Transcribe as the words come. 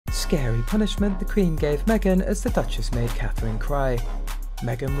scary punishment the Queen gave Meghan as the Duchess made Catherine cry.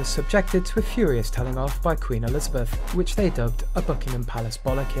 Meghan was subjected to a furious telling off by Queen Elizabeth, which they dubbed a Buckingham Palace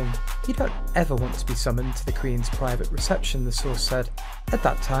bollocking. "You don't ever want to be summoned to the Queen's private reception," the source said. At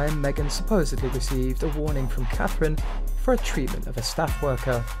that time, Meghan supposedly received a warning from Catherine for a treatment of a staff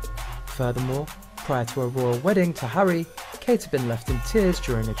worker. Furthermore, prior to a royal wedding to Harry, Kate had been left in tears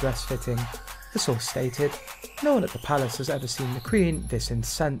during a dress fitting. The source stated, "No one at the palace has ever seen the Queen this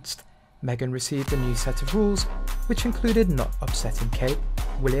incensed." Meghan received a new set of rules, which included not upsetting Kate,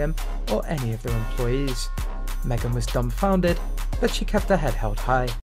 William, or any of their employees. Meghan was dumbfounded, but she kept her head held high.